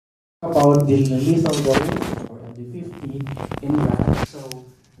About the lethal dose or LD50 in rats. So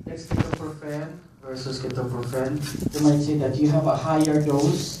dexketoprofen versus ketoprofen. You might say that you have a higher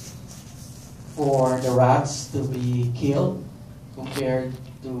dose for the rats to be killed compared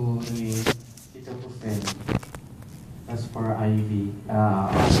to the ketoprofen. That's for IV.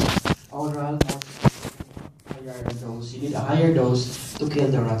 Oral, higher dose. You need a higher dose to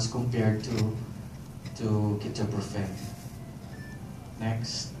kill the rats compared to ketoprofen.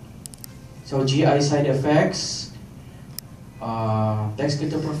 Next. So GI side effects.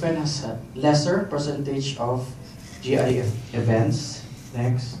 Dexketoprofen has a lesser percentage of GI events.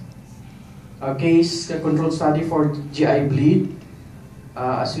 Next. A case control study for GI bleed.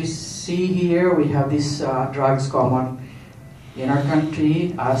 As we see here, we have these drugs common in our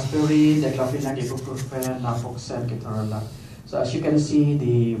country: aspirin, diclofenac, ibuprofen, naproxen, ketorolac. So as you can see,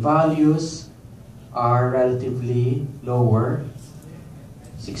 the values are relatively lower.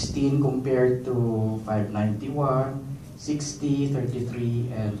 16 compared to 591, 60, 33,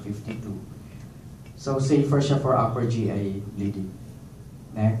 and 52. So safer siya for upper GI bleeding.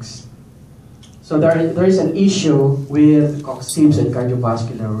 Next. So there is an issue with coxibs and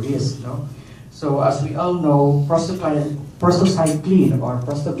cardiovascular risk. No? So as we all know, prostacyclin or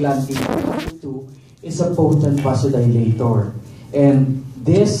prostaglandin 2 is a potent vasodilator. And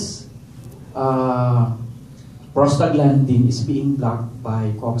this prostaglandin is being blocked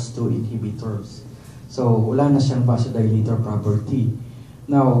by COX-2 inhibitors. So, wala na siyang vasodilator property.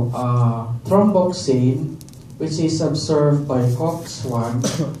 Now, thromboxane, which is observed by COX-1,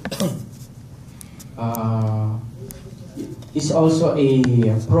 is also a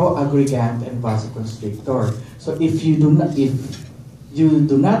pro-aggregant and vasoconstrictor. So, if you do not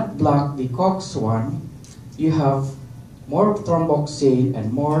block the COX-1, you have more thromboxane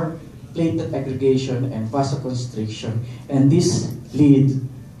and more platelet aggregation and vasoconstriction, and this lead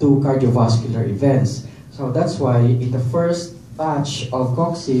to cardiovascular events. So that's why in the first batch of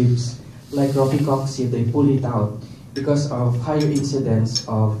coxibs, like ropicoxib, they pull it out because of higher incidence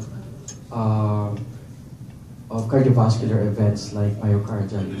of cardiovascular events like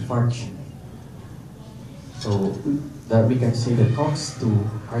myocardial infarction. So that we can say that COX-2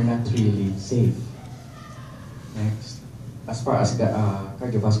 are not really safe. Next. As far as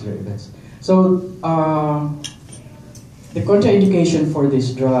cardiovascular events. So, the contraindication for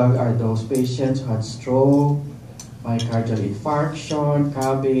this drug are those patients who had stroke, myocardial infarction,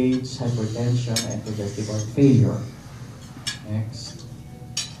 CABG, hypertension, and congestive heart failure. Next.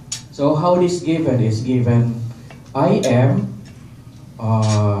 So, how this given is given IM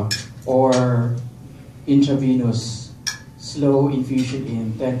or intravenous slow infusion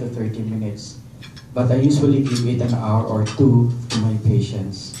in 10 to 30 minutes. But I usually give it an hour or two to my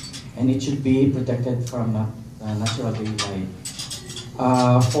patients. And it should be protected from natural daylight.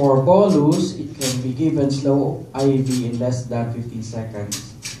 For bolus, it can be given slow IV in less than 15 seconds.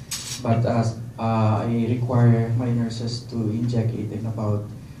 But I require my nurses to inject it in about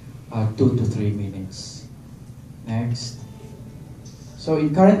 2 to 3 minutes. Next. So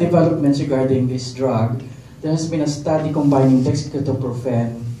in current developments regarding this drug, there has been a study combining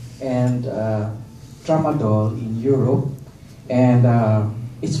dexketoprofen and tramadol in Europe, and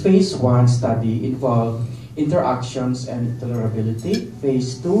its phase 1 study involved interactions and tolerability.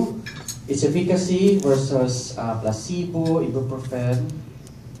 Phase 2, its efficacy versus placebo, ibuprofen,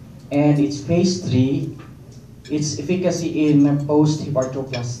 and its phase 3, its efficacy in post-hip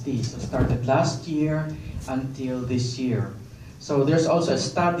arthroplasty. So started last year until this year. So there's also a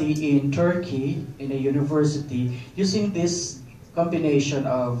study in Turkey in a university using this combination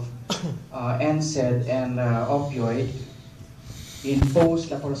of NSAID and opioid in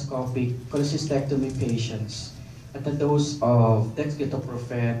post-laparoscopic cholecystectomy patients at a dose of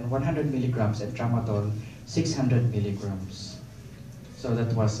dexketoprofen 100 milligrams and tramadol 600 milligrams. So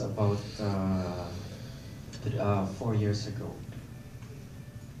that was about 4 years ago.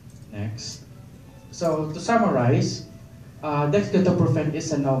 Next. So to summarize, dexketoprofen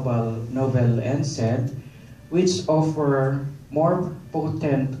is a novel NSAID which offer more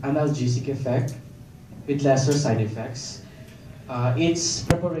potent analgesic effect with lesser side effects. Its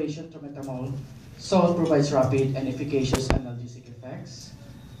preparation, trometamol salt, provides rapid and efficacious analgesic effects.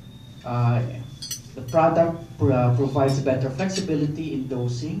 The product provides better flexibility in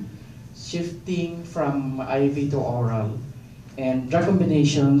dosing, shifting from IV to oral, and drug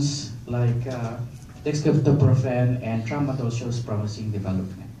combinations like dexketoprofen and tramadol shows promising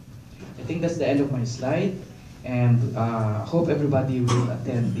development. I think that's the end of my slide, and hope everybody will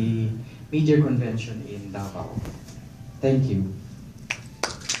attend the media convention in Davao. Thank you.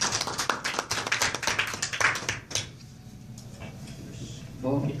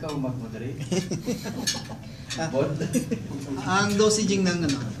 Bo, ikaw mag-moderate. Bod? Ang dosaging ng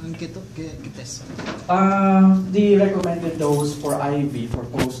ang test. The recommended dose for IV for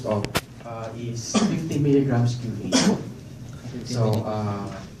post-op is 50 milligrams QA. So,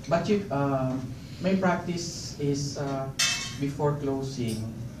 but my practice is before closing.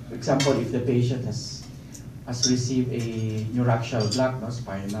 For example, if the patient has received a neuraxial block, no,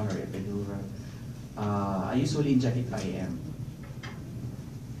 spinal or epidural, I usually inject it IM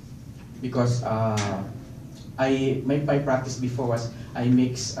because my practice before was I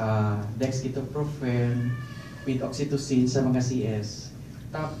mix dexketoprofen with oxytocin sa mga CS.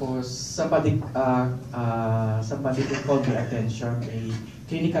 Tapos somebody called my attention, a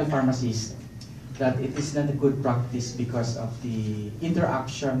clinical pharmacist, that it is not a good practice because of the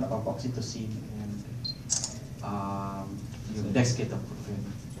interaction of oxytocin and yung dexketoprofen.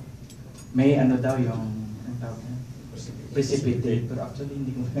 May ano daw yung precipitate, pero actually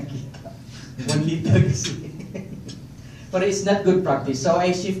hindi ko nakita. 1 liter kasi. But it's not good practice. So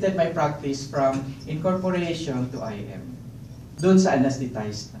I shifted my practice from incorporation to IM. Doon sa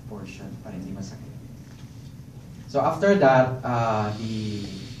anesthetized na portion para hindi masakit. So after that,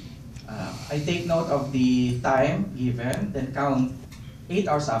 I take note of the time given, then count 8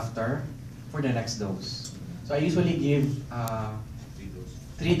 hours after for the next dose. So I usually give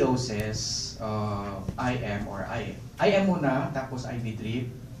 3 doses of IM or IM. IM muna, tapos IV drip.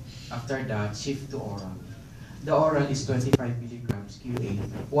 After that, shift to oral. The oral is 25 milligrams QA,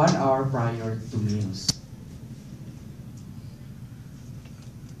 1 hour prior to meals.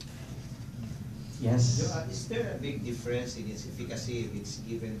 Yes? Is there a big difference in its efficacy if it's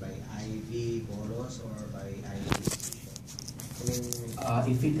given by IV bolus or by IV infusion? I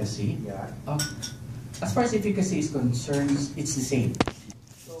mean, Efficacy? yeah. As far as efficacy is concerned, it's the same.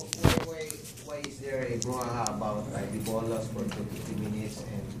 So why is there a brouhaha about IV bolus for 50 minutes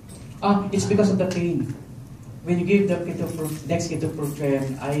and... It's because of the pain. When you give the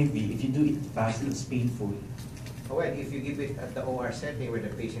dexketoprofen IV, if you do it fast, it's painful. Well, if you give it at the OR setting where the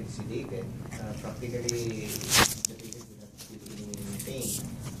patient is sedated, practically the patient will not feel any pain.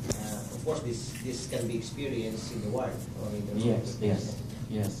 Of course, this can be experienced in the ward or in the room.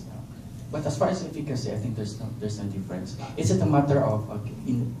 Yes. But as far as efficacy, I think there's no difference. It's just a matter of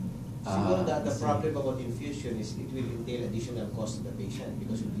siguro that the problem about infusion is it will entail additional cost to the patient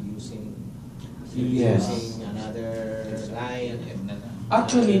because you'll be using another line.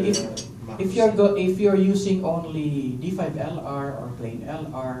 Actually, if you're using only D5LR or plain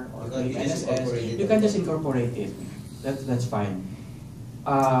LR or plain NSS, you can just incorporate it. That's fine.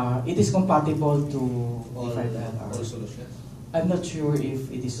 It is compatible to D5LR. All solutions. I'm not sure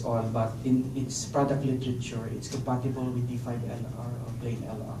if it is all, but in its product literature, it's compatible with D5LR or plain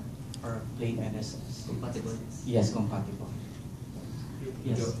LR or plain NSS. Compatible? Yes, compatible.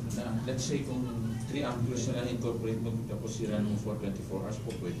 Yes. Let's say kung 3 ampules na incorporate mo tapos i-run mo for 24 hours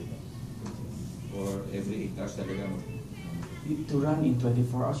po pwede ba? Or every 8 hours talaga mo? To run in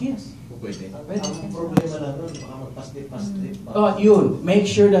 24 hours, yes. Po pwede. Ang problema na nun, baka magpaslip. Yun, make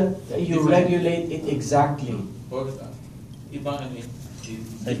sure that you regulate it exactly. Or ibang ano eh?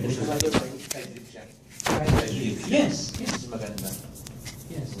 Yes. Maganda.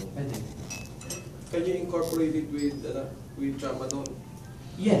 Yes, pwede. Can you incorporate it with tramadol?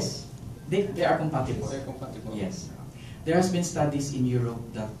 Yes, they are compatible. They're compatible. Yes. There has been studies in Europe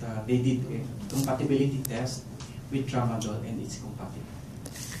that they did a compatibility test with tramadol and it's compatible.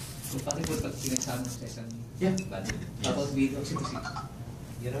 Compatible pag pinagsama sa isang Yeah. body. About with oxytocin.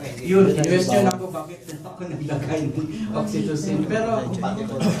 Yun, in-question ako bakit ako naglagay ng oxytocin. Pero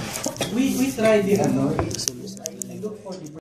we tried it,